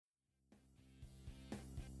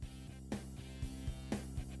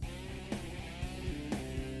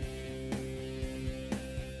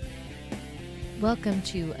Welcome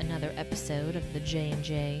to another episode of the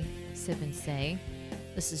J&J Sip and Say.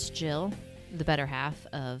 This is Jill, the better half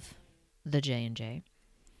of the J&J.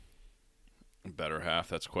 Better half,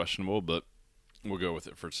 that's questionable, but we'll go with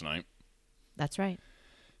it for tonight. That's right.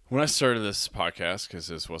 When I started this podcast, because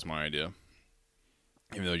this was my idea,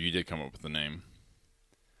 even though you did come up with the name,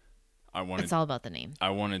 It's all about the name. I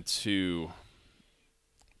wanted to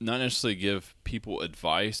not necessarily give people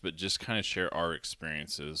advice, but just kind of share our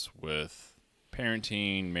experiences with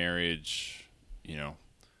parenting, marriage,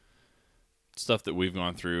 stuff that we've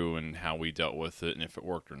gone through and how we dealt with it and if it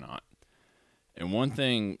worked or not. And one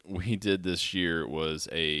thing we did this year was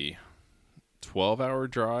a 12-hour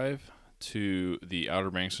drive to the Outer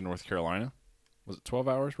Banks of North Carolina. Was it 12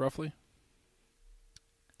 hours roughly?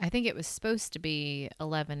 I think it was supposed to be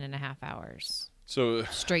 11 and a half hours. So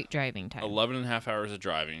straight driving time. 11 and a half hours of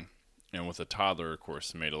driving. And with a toddler, of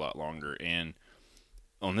course, it made it a lot longer. And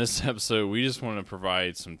on this episode, we just want to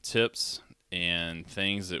provide some tips and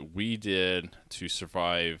things that we did to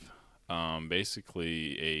survive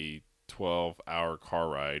basically a 12-hour car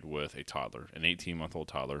ride with a toddler, an 18-month-old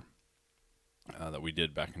toddler that we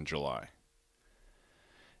did back in July.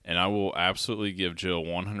 And I will absolutely give Jill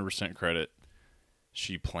 100% credit.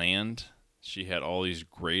 She planned. She had all these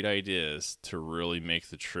great ideas to really make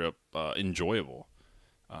the trip enjoyable.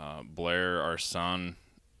 Blair, our son,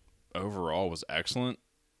 overall was excellent.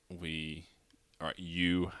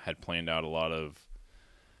 You had planned out a lot of,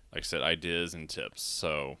 like I said, ideas and tips.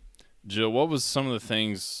 So, Jill, what was some of the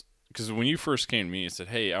things? Because when you first came to me and said,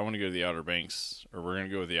 "Hey, I want to go to the Outer Banks, or we're going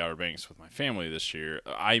to go to the Outer Banks with my family this year,"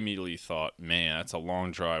 I immediately thought, "Man, that's a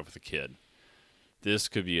long drive with a kid. This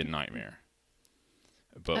could be a nightmare."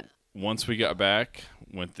 But once we got back,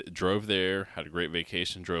 drove there, had a great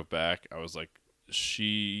vacation, drove back. I was like,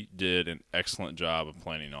 she did an excellent job of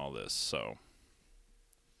planning all this. So,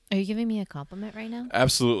 are you giving me a compliment right now?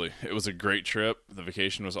 Absolutely. It was a great trip. The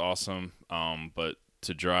vacation was awesome. But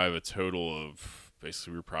to drive a total of,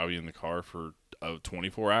 basically, we were probably in the car for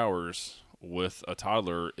 24 hours with a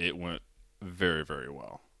toddler, it went very, very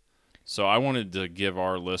well. So I wanted to give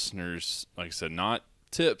our listeners, like I said, not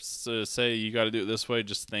tips to say you got to do it this way,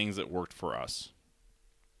 just things that worked for us.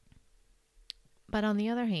 But on the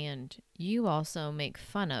other hand, you also make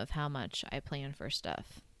fun of how much I plan for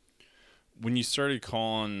stuff. When you started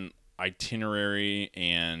calling itinerary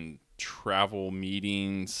and travel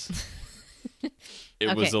meetings,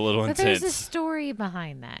 it was a little intense. There's a story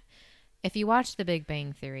behind that. If you watch The Big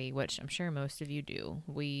Bang Theory, which I'm sure most of you do,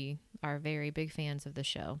 we are very big fans of the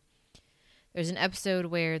show. There's an episode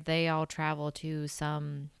where they all travel to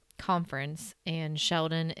some conference and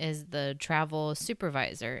Sheldon is the travel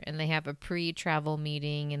supervisor and they have a pre-travel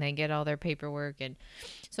meeting and they get all their paperwork. And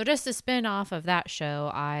so just to spin off of that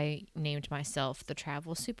show, I named myself the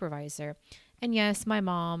travel supervisor. And yes, my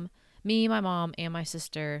mom, and my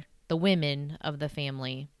sister, the women of the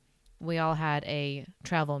family, we all had a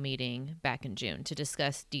travel meeting back in June to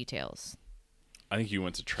discuss details. I think you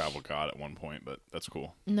went to Travel God at one point, but that's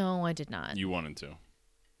cool. No, I did not. You wanted to.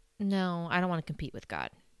 No, I don't want to compete with God.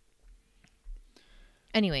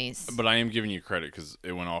 Anyways. But I am giving you credit because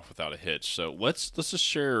it went off without a hitch. So let's just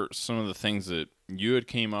share some of the things that you had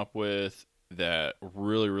came up with that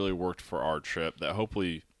really, really worked for our trip that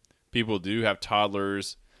hopefully people do have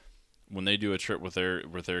toddlers when they do a trip with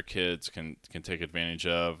their kids can take advantage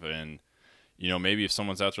of. And maybe if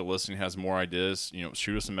someone's out there listening has more ideas,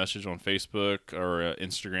 shoot us a message on Facebook or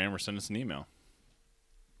Instagram or send us an email.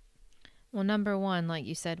 Well, number one, like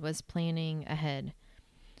you said, was planning ahead.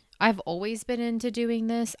 I've always been into doing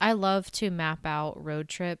this. I love to map out road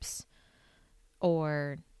trips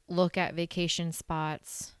or look at vacation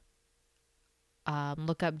spots,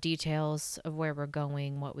 look up details of where we're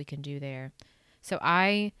going, what we can do there. So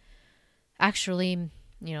I actually,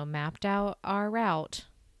 mapped out our route.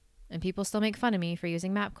 And people still make fun of me for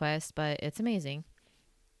using MapQuest, but it's amazing.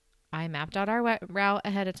 I mapped out our route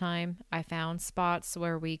ahead of time. I found spots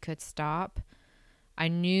where we could stop. I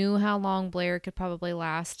knew how long Blair could probably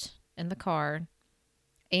last in the car,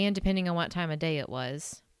 and depending on what time of day it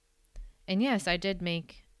was. And yes, I did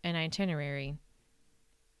make an itinerary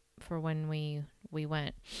for when we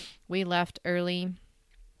went. We left early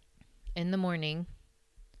in the morning.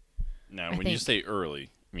 Now, when you say early,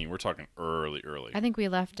 I mean, we're talking early. I think we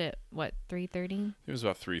left at, 3:30? It was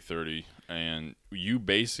about 3:30, and we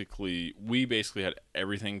basically had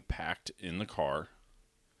everything packed in the car,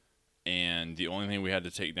 and the only thing we had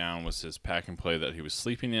to take down was his pack and play that he was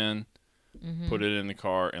sleeping in, put it in the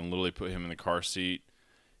car, and literally put him in the car seat,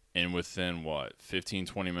 and within, 15,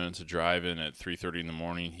 20 minutes of driving at 3:30 in the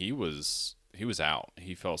morning, he was out.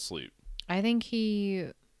 He fell asleep. I think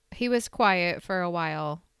he he was quiet for a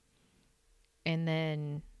while, and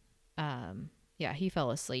then, yeah, he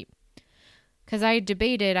fell asleep. Because I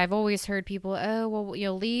debated, I've always heard people, oh, well,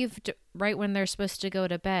 you'll leave right when they're supposed to go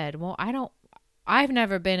to bed. Well, I've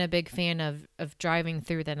never been a big fan of driving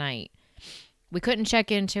through the night. We couldn't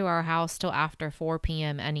check into our house till after 4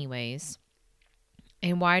 p.m. anyways.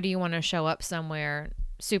 And why do you want to show up somewhere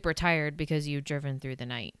super tired because you've driven through the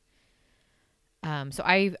night? So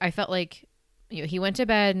I felt like, he went to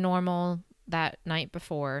bed normal that night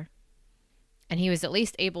before, and he was at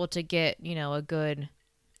least able to get, a good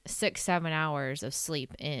 6-7 hours of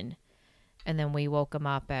sleep in. And then we woke him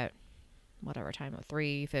up at whatever time,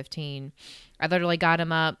 3:15. I literally got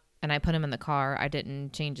him up and I put him in the car. I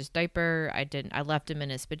didn't change his diaper. I left him in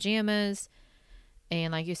his pajamas.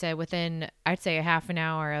 And like you said, within, I'd say, a half an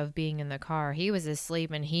hour of being in the car, he was asleep,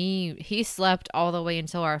 and he slept all the way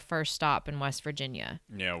until our first stop in West Virginia.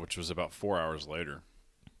 Yeah, which was about 4 hours later.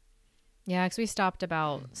 Yeah, because we stopped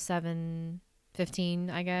about 7:15,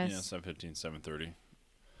 I guess. Yeah, 7:15, 7:30.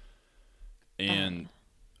 And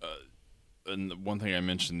and the one thing I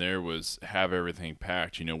mentioned there was have everything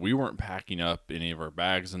packed. We weren't packing up any of our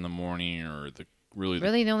bags in the morning, or really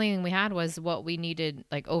the only thing we had was what we needed,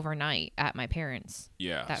 like, overnight at my parents'.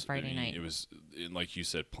 Yeah, that Friday night. It was, like you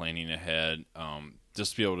said, planning ahead.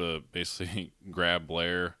 Just to be able to basically grab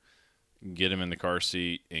Blair, get him in the car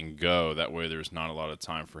seat, and go. That way, there's not a lot of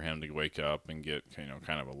time for him to wake up and get kind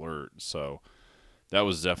of alert. So that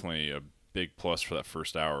was definitely a big plus for that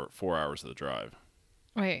first 4 hours of the drive.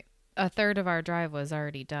 Right. A third of our drive was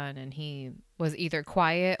already done, and he was either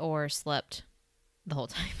quiet or slept the whole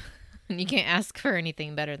time. And you can't ask for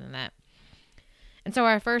anything better than that. And so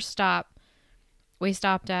our first stop, we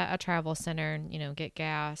stopped at a travel center and, get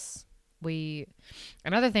gas.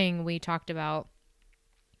 Another thing we talked about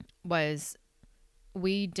was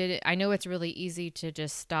we did it. I know it's really easy to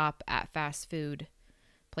just stop at fast food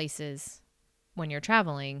places when you're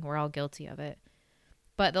traveling. We're all guilty of it.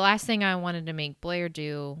 But the last thing I wanted to make Blair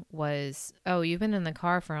do was, oh, you've been in the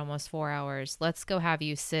car for almost 4 hours. Let's go have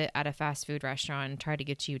you sit at a fast food restaurant and try to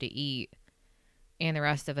get you to eat. And the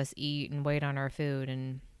rest of us eat and wait on our food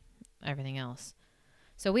and everything else.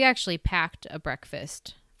 So we actually packed a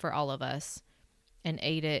breakfast for all of us and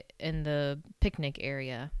ate it in the picnic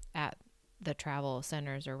area at the travel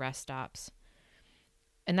centers or rest stops.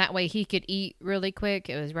 And that way he could eat really quick.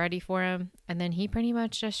 It was ready for him. And then he pretty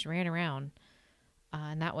much just ran around.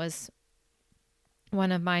 And that was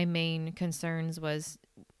one of my main concerns was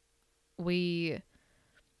I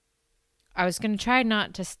was going to try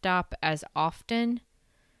not to stop as often,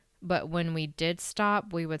 but when we did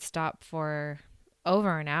stop, we would stop for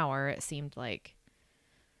over an hour, it seemed like.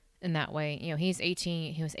 In that way, he was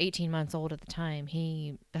 18 months old at the time.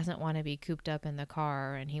 He doesn't want to be cooped up in the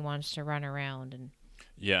car, and he wants to run around. And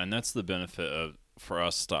yeah, and that's the benefit for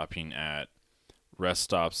us stopping at rest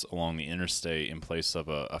stops along the interstate in place of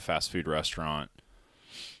a fast food restaurant.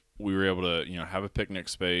 We were able to, have a picnic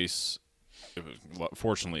space.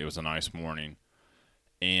 Fortunately, it was a nice morning.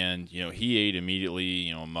 And, he ate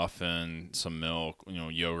immediately, a muffin, some milk,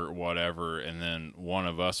 yogurt, whatever. And then one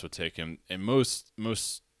of us would take him. And most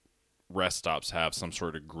rest stops have some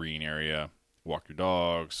sort of green area. Walk your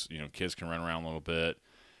dogs, kids can run around a little bit.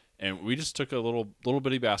 And we just took a little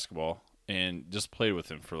bitty basketball and just played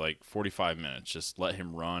with him for like 45 minutes. Just let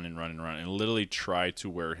him run and run and run and literally try to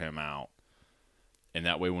wear him out. And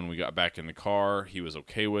that way, when we got back in the car, he was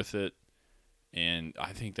okay with it. And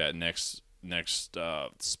I think that next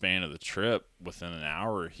span of the trip, within an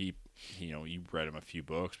hour, he read him a few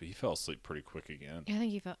books, but he fell asleep pretty quick again. I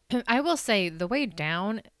think he fell. I will say the way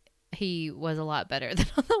down, he was a lot better than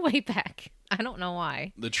on the way back. I don't know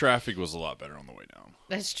why. The traffic was a lot better on the way down.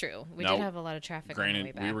 That's true. We did have a lot of traffic on the way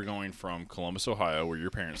back. Granted, we were going from Columbus, Ohio, where your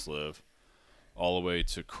parents live, all the way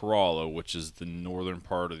to Corolla, which is the northern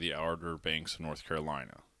part of the Outer Banks of North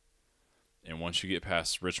Carolina. And once you get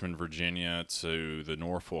past Richmond, Virginia to the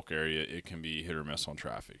Norfolk area, it can be hit or miss on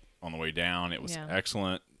traffic. On the way down, it was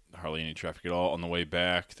excellent. Hardly any traffic at all. On the way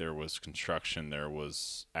back, there was construction. There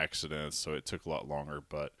was accidents, so it took a lot longer.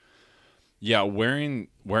 But yeah, wearing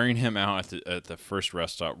him out at the first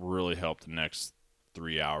rest stop really helped the next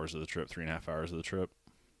 3 hours of the trip, 3.5 hours of the trip.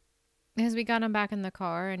 Because we got him back in the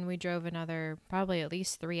car and we drove another probably at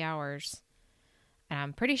least 3 hours. And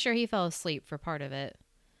I'm pretty sure he fell asleep for part of it.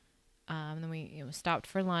 Then we stopped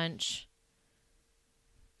for lunch.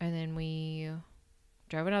 And then we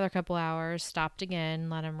drove another couple hours, stopped again,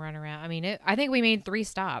 let him run around. I mean, I think we made 3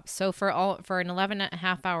 stops. So for an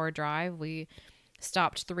 11.5-hour drive, we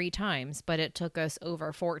stopped 3 times, but it took us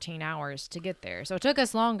over 14 hours to get there. So it took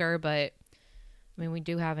us longer, but I mean, we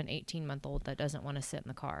do have an 18-month-old that doesn't want to sit in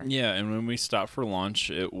the car. Yeah, and when we stopped for lunch,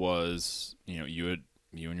 it was, you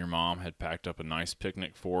and your mom had packed up a nice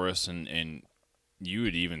picnic for us, and you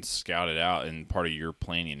had even scouted out, and part of your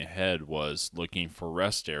planning ahead was looking for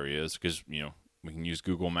rest areas because, we can use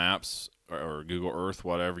Google Maps or Google Earth,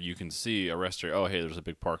 whatever. You can see a rest area. Oh, hey, there's a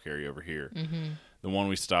big park area over here. Mm-hmm. The one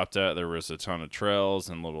we stopped at, there was a ton of trails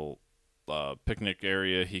and little picnic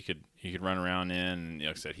area he could run around in, and like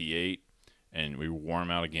I said, he ate, and we wore him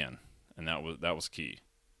out again, and that was key.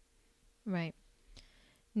 Right.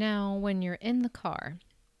 Now, when you're in the car,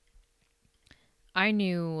 I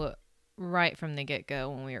knew right from the get-go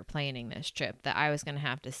when we were planning this trip that I was going to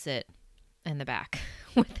have to sit in the back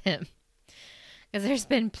with him. Because there's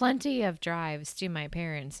been plenty of drives to my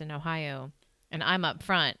parents in Ohio, and I'm up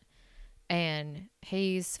front, and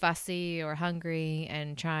he's fussy or hungry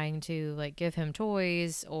and trying to, like, give him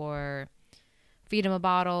toys or feed him a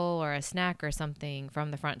bottle or a snack or something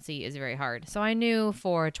from the front seat is very hard. So I knew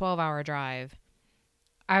for a 12-hour drive,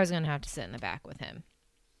 I was going to have to sit in the back with him,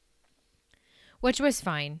 which was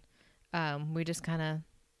fine. We just kind of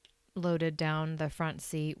loaded down the front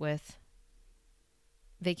seat with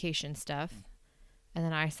vacation stuff. And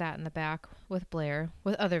then I sat in the back with Blair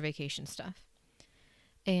with other vacation stuff.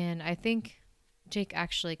 And I think Jake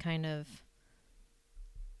actually kind of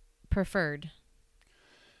preferred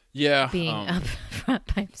being up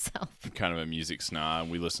front by himself. I'm kind of a music snob.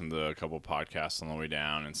 We listened to a couple podcasts on the way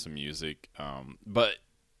down and some music. But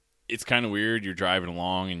it's kind of weird. You're driving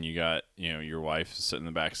along and you got, your wife sitting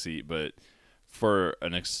in the back seat, but for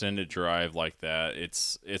an extended drive like that,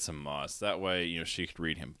 it's a must. That way, she could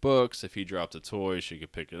read him books. If he dropped a toy, she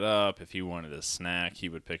could pick it up. If he wanted a snack, he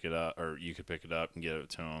would pick it up, or you could pick it up and get it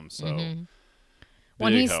to him. So,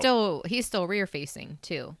 When he's still rear facing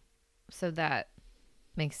too, so that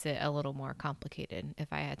makes it a little more complicated.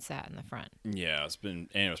 If I had sat in the front, yeah,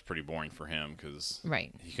 it was pretty boring for him because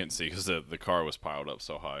right, he couldn't see because the car was piled up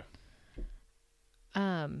so high.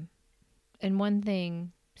 And one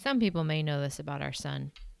thing. Some people may know this about our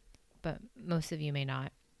son, but most of you may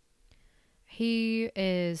not. He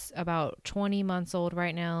is about 20 months old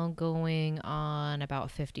right now, going on about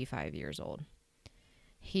 55 years old.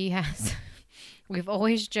 We've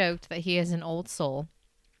always joked that he is an old soul,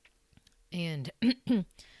 and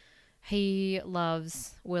he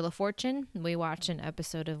loves Wheel of Fortune. We watch an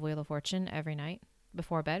episode of Wheel of Fortune every night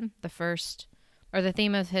before bed. The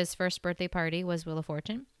theme of his first birthday party was Wheel of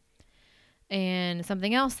Fortune. And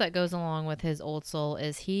something else that goes along with his old soul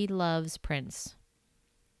is he loves Prince.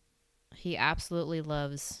 He absolutely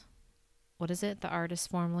loves, what is it? The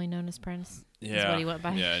artist formerly known as Prince? Yeah. Is what he went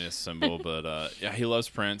by? Yeah, his symbol. But yeah, he loves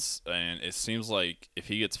Prince. And it seems like if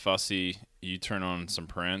he gets fussy, you turn on some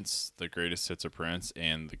Prince, the greatest hits of Prince,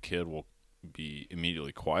 and the kid will be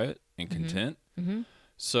immediately quiet and content. Mm-hmm.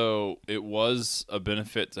 So it was a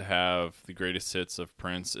benefit to have the greatest hits of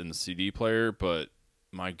Prince in the CD player, but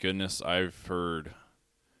my goodness, I've heard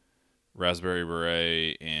Raspberry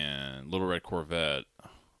Beret and Little Red Corvette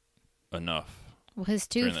enough. Well, his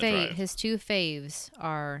two faves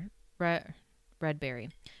are Raspberry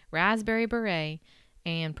Beret,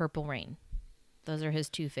 and Purple Rain. Those are his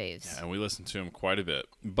two faves. Yeah, and we listened to him quite a bit,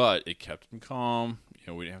 but it kept him calm.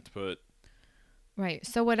 We didn't have to put. Right.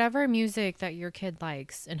 So whatever music that your kid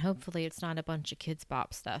likes, and hopefully it's not a bunch of kids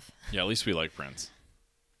bop stuff. Yeah, at least we like Prince.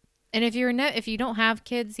 And if you don't have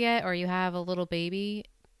kids yet, or you have a little baby,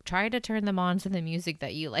 try to turn them on to the music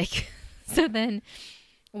that you like. So then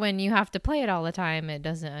when you have to play it all the time, it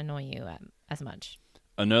doesn't annoy you as much.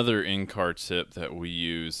 Another in-car tip that we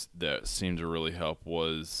used that seemed to really help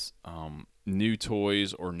was new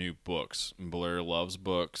toys or new books. Blair loves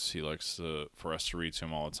books. He likes for us to read to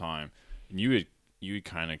him all the time. And you had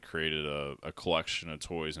kind of created a collection of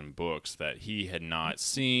toys and books that he had not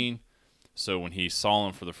seen. So when he saw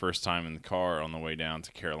them for the first time in the car on the way down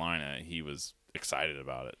to Carolina, he was excited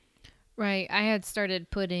about it. Right. I had started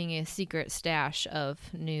putting a secret stash of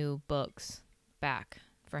new books back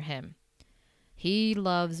for him. He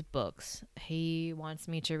loves books. He wants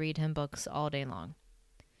me to read him books all day long.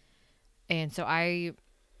 And so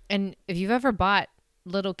and if you've ever bought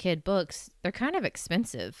little kid books, they're kind of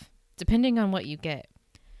expensive depending on what you get.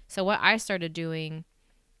 So what I started doing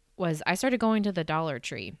was I started going to the Dollar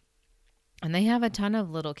Tree. And they have a ton of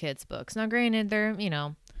little kids' books. Now, granted, they're,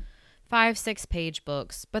 5-6 page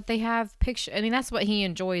books, but they have pictures. I mean, that's what he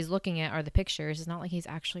enjoys looking at are the pictures. It's not like he's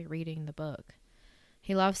actually reading the book.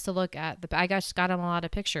 He loves to look at I just got him a lot of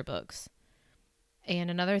picture books. And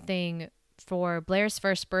another thing, for Blair's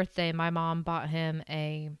first birthday, my mom bought him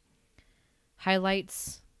a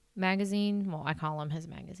highlights magazine. Well, I call them his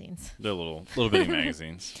magazines. They're little bitty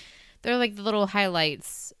magazines. They're like the little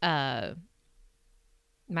highlights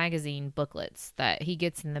magazine booklets that he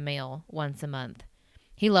gets in the mail once a month.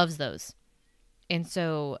 He loves those. And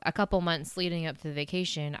so a couple months leading up to the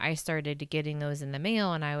vacation, I started getting those in the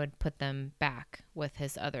mail and I would put them back with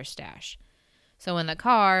his other stash. So in the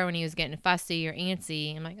car, when he was getting fussy or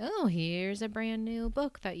antsy, I'm like, oh, here's a brand new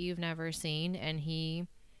book that you've never seen. And he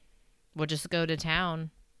will just go to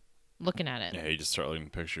town looking at it. Yeah, you just start looking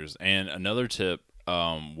at pictures. And another tip,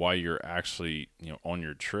 while you're actually on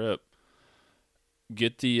your trip,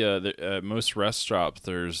 get the most rest stops.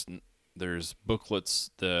 There's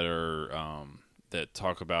booklets that are that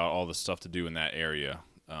talk about all the stuff to do in that area.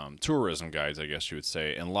 Tourism guides, I guess you would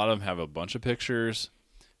say, and a lot of them have a bunch of pictures,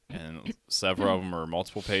 and several of them are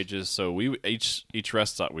multiple pages. So we each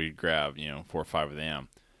rest stop we'd grab 4 or 5 of them.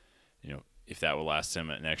 If that would last him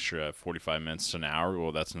an extra 45 minutes to an hour,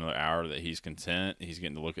 well, that's another hour that he's content. He's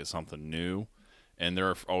getting to look at something new, and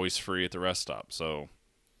they're always free at the rest stop. So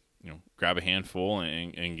grab a handful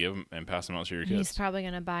and give them and pass them out to your kids. He's probably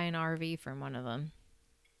gonna buy an RV from one of them.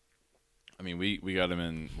 I mean, we got them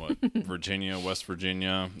in Virginia, West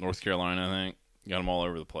Virginia, North Carolina, I think. Got them all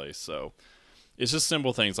over the place. So it's just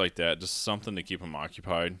simple things like that, just something to keep them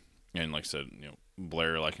occupied. And like I said,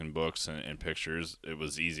 Blair, like in books and pictures, it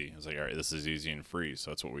was easy. It was like, all right, this is easy and free. So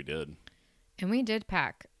that's what we did. And we did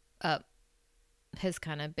pack up his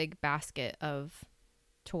kind of big basket of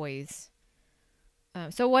toys.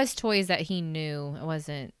 So it was toys that he knew. It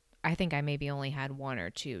wasn't. I think I maybe only had 1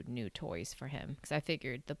 or 2 new toys for him because I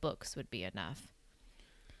figured the books would be enough.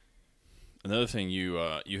 Another thing you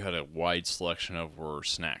had a wide selection of were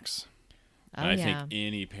snacks. Oh, and I yeah. think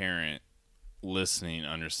any parent listening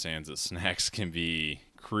understands that snacks can be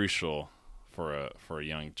crucial for a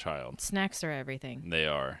young child. Snacks are everything. They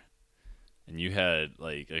are. And you had,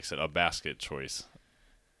 like I said, a basket choice.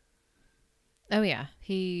 Oh, yeah.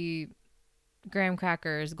 Graham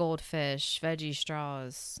crackers, goldfish, veggie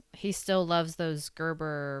straws. He still loves those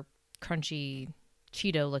Gerber crunchy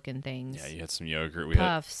Cheeto-looking things. Yeah, you had some yogurt.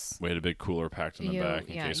 Puffs. We had a big cooler packed in the back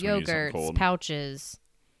in case we need something Yogurts, cold. pouches.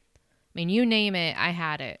 I mean, you name it, I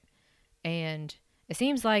had it. And it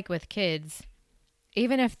seems like with kids,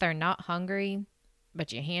 even if they're not hungry,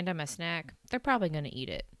 but you hand them a snack, they're probably going to eat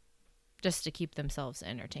it just to keep themselves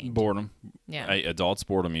entertained. Boredom. Yeah. Hey, adults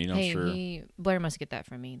boredom eat, I'm sure. Blair must get that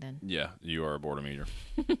from me then. Yeah, you are a boredom eater.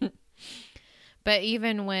 But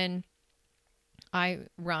even when I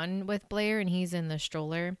run with Blair and he's in the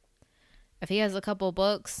stroller, if he has a couple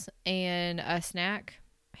books and a snack,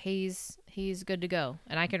 he's good to go.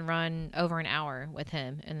 And I can run over an hour with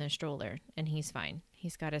him in the stroller and he's fine.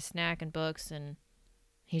 He's got a snack and books and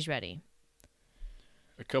he's ready.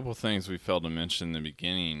 A couple things we failed to mention in the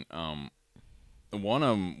beginning. One of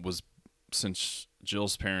them was, since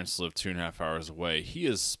Jill's parents live 2.5 hours away, he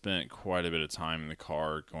has spent quite a bit of time in the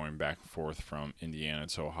car going back and forth from Indiana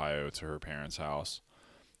to Ohio to her parents' house.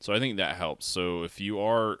 So I think that helps. So if you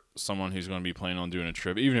are someone who's going to be planning on doing a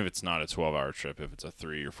trip, even if it's not a 12-hour trip, if it's a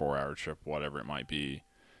 3 or 4 hour trip, whatever it might be,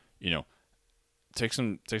 take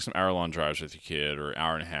some hour-long drives with your kid, or an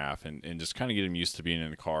hour and a half, and just kind of get him used to being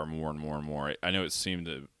in the car more and more and more. I know it seemed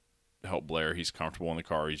to help Blair. He's comfortable in the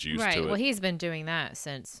car. He's used to it. Right. Well, he's been doing that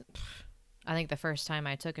since, I think the first time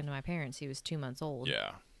I took him to my parents, he was 2 months old.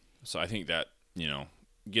 Yeah. So I think that,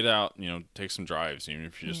 get out, take some drives, even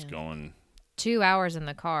if you're just going. 2 hours in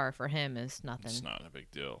the car for him is nothing. It's not a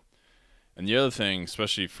big deal. And the other thing,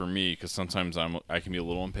 especially for me, because sometimes I can be a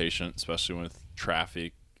little impatient, especially with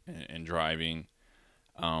traffic and driving.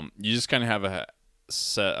 You just kind of have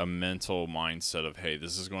set a mental mindset of, hey,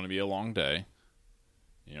 this is going to be a long day.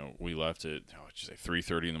 We left at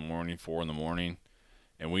 3:30 in the morning, 4 in the morning,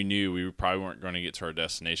 and we knew we probably weren't going to get to our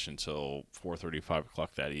destination until 4:30, 5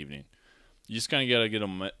 o'clock that evening. You just kind of got to get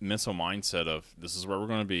a mental mindset of, this is where we're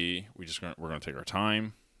going to be. We're going to take our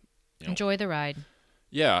time. Enjoy the ride.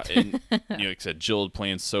 Yeah, and like I said, Jill had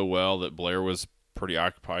planned so well that Blair was pretty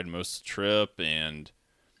occupied most of the trip, and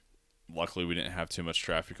luckily we didn't have too much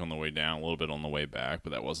traffic on the way down, a little bit on the way back, but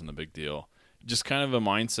that wasn't a big deal. Just kind of a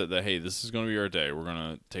mindset that, hey, this is going to be our day. We're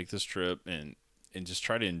going to take this trip and just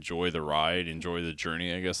try to enjoy the ride, enjoy the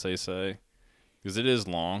journey, I guess they say. Because it is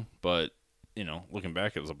long, but, looking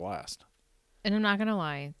back, it was a blast. And I'm not going to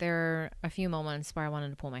lie, there are a few moments where I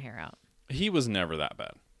wanted to pull my hair out. He was never that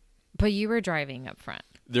bad. But you were driving up front.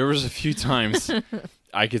 There was a few times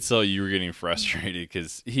I could tell you were getting frustrated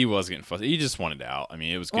because he was getting frustrated. He just wanted out. I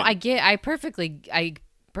mean, it was good. Well, I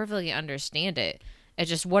perfectly understand it. It's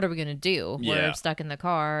just, what are we going to do? Yeah. We're stuck in the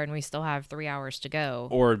car and we still have 3 hours to go.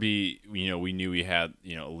 Or it'd be, we knew we had,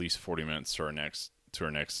 at least 40 minutes to our next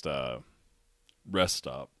rest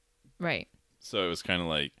stop. Right. So it was kind of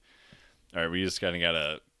like, all right, we just kind of got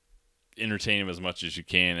to entertain him as much as you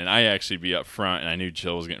can. And I actually be up front, and I knew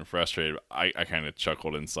Jill was getting frustrated. I kind of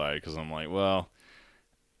chuckled inside because I'm like, well,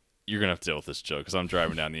 you're going to have to deal with this, Jill, because I'm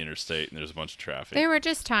driving down the interstate and there's a bunch of traffic. There were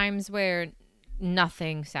just times where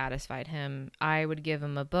nothing satisfied him. I would give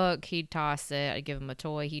him a book, he'd toss it. I'd give him a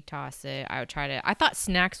toy, he'd toss it. I thought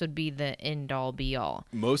snacks would be the end all be all.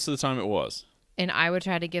 Most of the time it was. And I would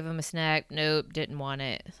try to give him a snack. Nope, didn't want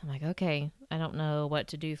it. So I'm like, okay, I don't know what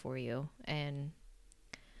to do for you. And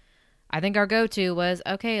I think our go-to was,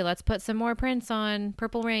 okay, let's put some more Prince on.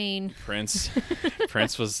 Purple Rain. Prince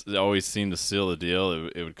was always seemed to seal the deal.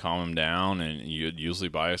 It would calm him down, and you'd usually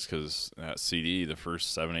buy us because that CD, the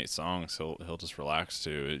first 7-8 songs, he'll just relax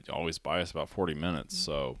to. It always buy us about 40 minutes.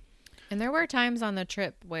 So, and there were times on the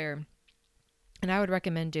trip where, and I would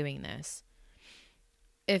recommend doing this,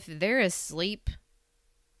 if they're asleep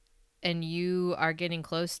and you are getting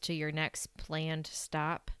close to your next planned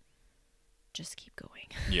stop, just keep going.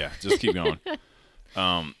 Yeah, just keep going.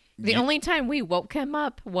 The only time we woke him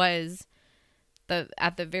up was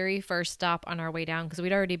at the very first stop on our way down, because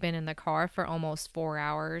we'd already been in the car for almost 4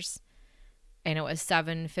 hours, and it was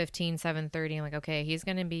 7:15, 7:30. I'm like, okay, he's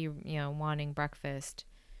gonna be wanting breakfast.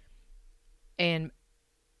 And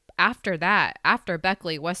after that, after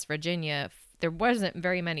Beckley, West Virginia, there wasn't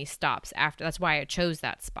very many stops after. That's why I chose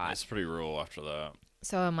that spot. It's pretty rural after that.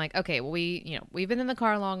 So I'm like, okay, well, we've been in the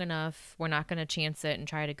car long enough. We're not going to chance it and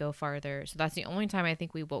try to go farther. So that's the only time I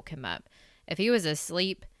think we woke him up. If he was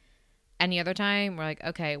asleep any other time, we're like,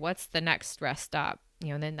 okay, what's the next rest stop?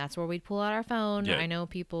 And then that's where we'd pull out our phone. Yeah. I know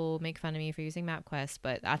people make fun of me for using MapQuest,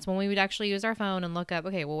 but that's when we would actually use our phone and look up,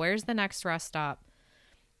 okay, well, where's the next rest stop?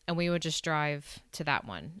 And we would just drive to that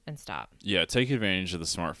one and stop. Yeah, take advantage of the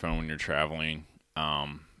smartphone when you're traveling.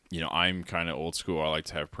 I'm kind of old school. I like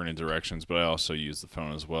to have printed directions, but I also use the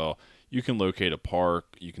phone as well. You can locate a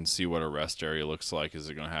park. You can see what a rest area looks like. Is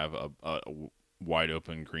it going to have a wide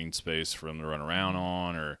open green space for them to run around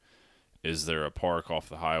on, or is there a park off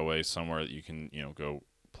the highway somewhere that you can go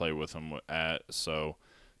play with them at? So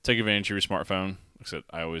take advantage of your smartphone. Like I said,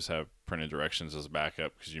 I always have printed directions as a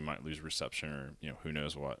backup because you might lose reception, or who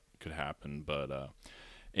knows what could happen. But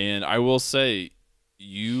and I will say,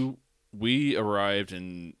 we arrived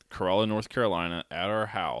in Corolla, North Carolina, at our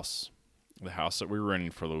house, the house that we were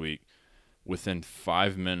renting for the week, within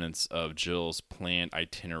 5 minutes of Jill's planned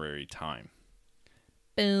itinerary time.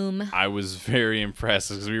 Boom. I was very impressed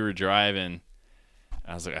because we were driving.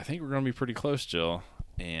 I was like, I think we're going to be pretty close, Jill.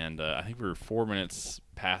 And I think we were 4 minutes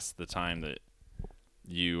past the time that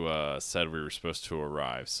you said we were supposed to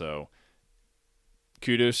arrive. So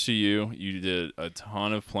kudos to you. You did a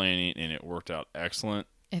ton of planning, and it worked out excellent.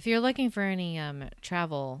 If you're looking for any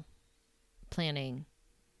travel planning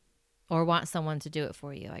or want someone to do it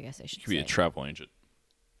for you, I guess I should say. You could be a travel agent.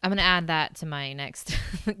 I'm going to add that to my next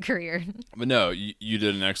career. But no, you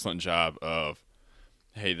did an excellent job of,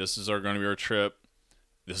 hey, this is going to be our trip.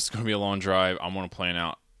 This is going to be a long drive. I'm going to plan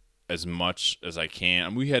out as much as I can.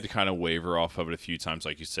 And we had to kind of waver off of it a few times.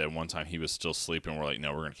 Like you said, one time he was still sleeping. We're like,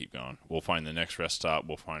 no, we're going to keep going. We'll find the next rest stop.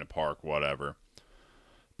 We'll find a park, whatever.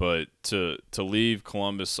 But to leave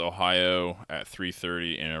Columbus, Ohio at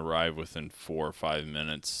 3:30 and arrive within 4 or 5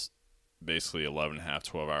 minutes, basically 11 and a half,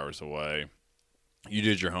 12 hours away, you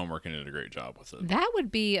did your homework and did a great job with it. That would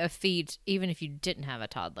be a feat even if you didn't have a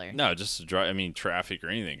toddler. No, just to drive. I mean, traffic or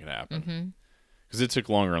anything could happen. Because it took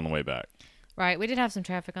longer on the way back. Right. We did have some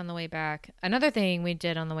traffic on the way back. Another thing we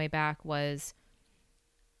did on the way back was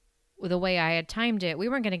the way I had timed it. We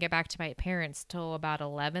weren't going to get back to my parents till about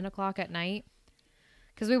 11 o'clock at night,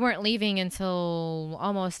 because we weren't leaving until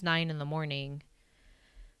almost 9 in the morning.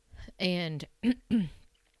 And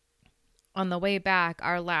on the way back,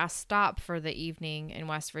 our last stop for the evening in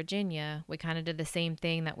West Virginia, we kind of did the same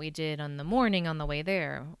thing that we did on the morning on the way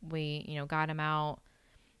there. We, got him out.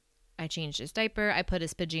 I changed his diaper. I put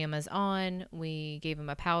his pajamas on. We gave him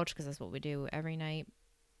a pouch because that's what we do every night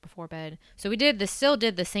before bed. So we still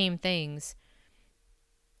did the same things.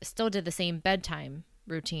 Still did the same bedtime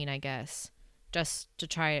routine, I guess, just to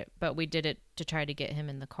try it. But we did it to try to get him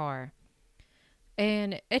in the car.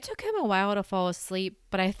 And it took him a while to fall asleep.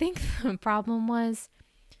 But I think the problem was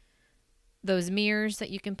those mirrors that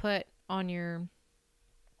you can put on your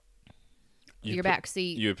back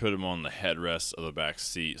seat. You would put him on the headrest of the back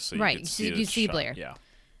seat, so you right. could see you see Blair. Yeah.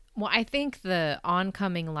 Well, I think the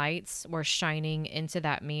oncoming lights were shining into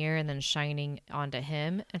that mirror and then shining onto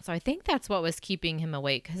him. And so I think that's what was keeping him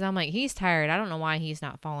awake because I'm like, he's tired. I don't know why he's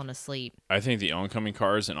not falling asleep. I think the oncoming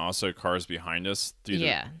cars and also cars behind us,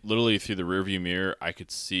 Yeah. literally through the rearview mirror, I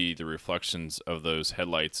could see the reflections of those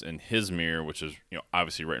headlights in his mirror, which is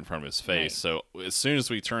obviously right in front of his face. Right. So as soon as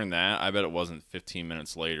we turned that, I bet it wasn't 15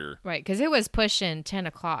 minutes later. Right. Because it was pushing 10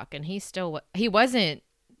 o'clock and he wasn't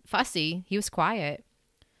fussy. He was quiet.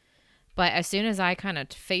 But as soon as I kind of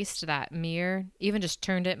faced that mirror, even just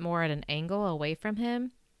turned it more at an angle away from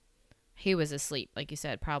him, he was asleep, like you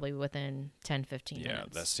said, probably within 10, 15 minutes. Yeah,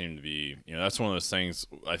 that seemed to be, that's one of those things.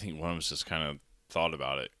 I think one of us just kind of thought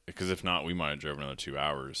about it because if not, we might have driven another 2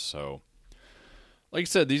 hours. So, like I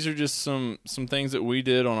said, these are just some things that we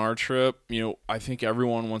did on our trip. I think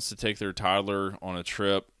everyone wants to take their toddler on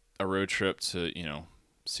a road trip to,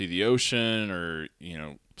 see the ocean or,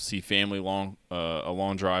 see family a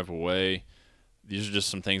long drive away. These are just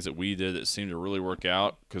some things that we did that seemed to really work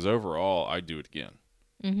out because overall I'd do it again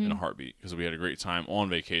in a heartbeat because we had a great time on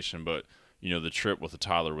vacation, but the trip with the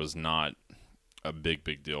toddler was not a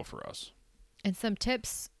big deal for us. And some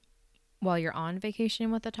tips while you're on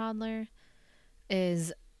vacation with a toddler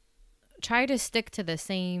is try to stick to the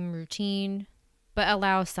same routine but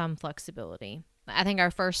allow some flexibility. I think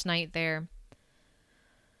our first night there,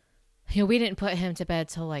 we didn't put him to bed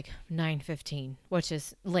till like 9:15, which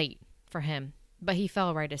is late for him. But he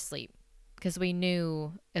fell right asleep because we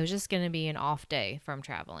knew it was just going to be an off day from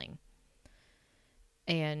traveling.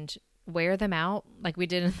 And wear them out like we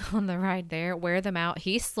did on the ride there. Wear them out.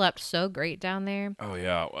 He slept so great down there. Oh,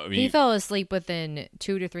 yeah. I mean, he fell asleep within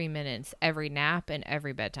 2 to 3 minutes every nap and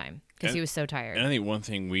every bedtime because he was so tired. And I think one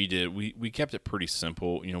thing we did, we kept it pretty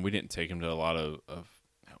simple. We didn't take him to a lot of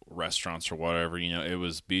restaurants or whatever. It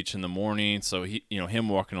was beach in the morning, so he him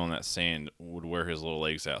walking on that sand would wear his little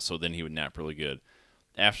legs out, so then he would nap really good.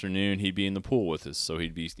 Afternoon he'd be in the pool with us, so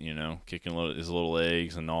he'd be kicking his little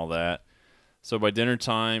legs and all that. So by dinner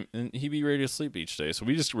time he'd be ready to sleep each day. So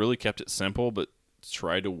we just really kept it simple but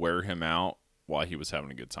tried to wear him out while he was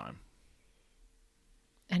having a good time.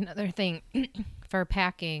 Another thing for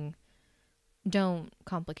packing, don't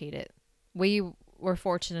complicate it. We're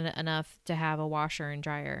fortunate enough to have a washer and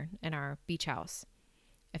dryer in our beach house.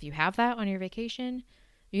 If you have that on your vacation,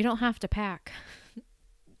 you don't have to pack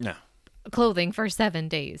clothing for 7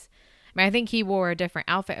 days. I think he wore a different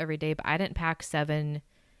outfit every day, but I didn't pack 7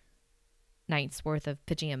 nights worth of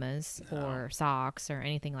pajamas or socks or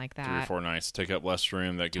anything like that. 3 or 4 nights take up less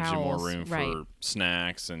room. That gives Towels, you more room for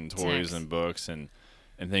snacks and toys and books and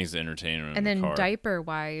things to entertain him in the car. Diaper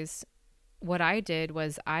wise, what I did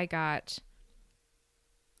was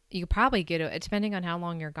you probably get it depending on how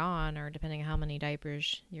long you're gone or depending on how many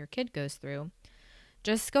diapers your kid goes through.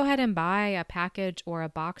 Just go ahead and buy a package or a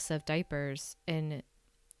box of diapers and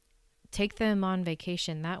take them on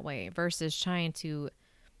vacation that way versus trying to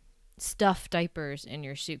stuff diapers in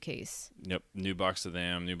your suitcase. Yep. New box of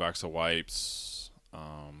them, new box of wipes.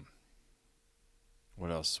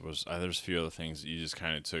 What else was there's a few other things that you just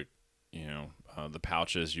kind of took, the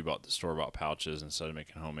pouches. You bought the store-bought pouches instead of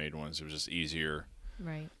making homemade ones. It was just easier.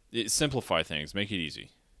 Right. Simplify things, make it easy.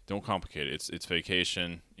 Don't complicate it. It's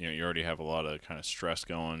vacation. You already have a lot of kind of stress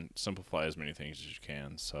going. Simplify as many things as you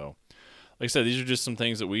can. So, like I said, these are just some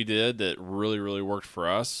things that we did that really worked for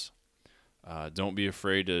us. Don't be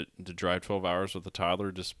afraid to drive 12 hours with a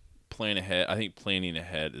toddler. Just plan ahead. I think planning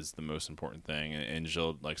ahead is the most important thing. And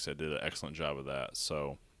Jill, like I said, did an excellent job of that.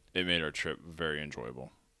 So it made our trip very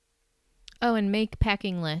enjoyable. Oh, and make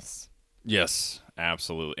packing lists. Yes,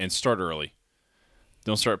 absolutely. And start early.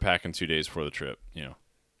 Don't start packing 2 days before the trip.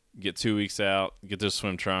 Get 2 weeks out, get those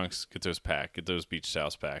swim trunks, get those packed, get those beach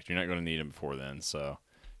towels packed. You're not going to need them before then. So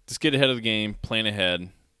just get ahead of the game, plan ahead,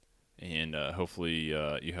 and hopefully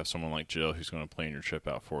you have someone like Jill who's going to plan your trip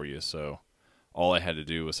out for you. So all I had to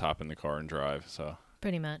do was hop in the car and drive. So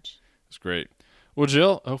pretty much. It's great. Well,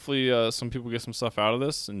 Jill, hopefully some people get some stuff out of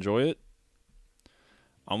this, enjoy it.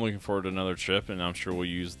 I'm looking forward to another trip, and I'm sure we'll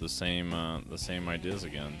use the same ideas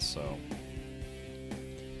again. So.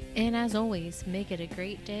 And as always, make it a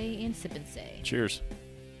great day and sip and say. Cheers.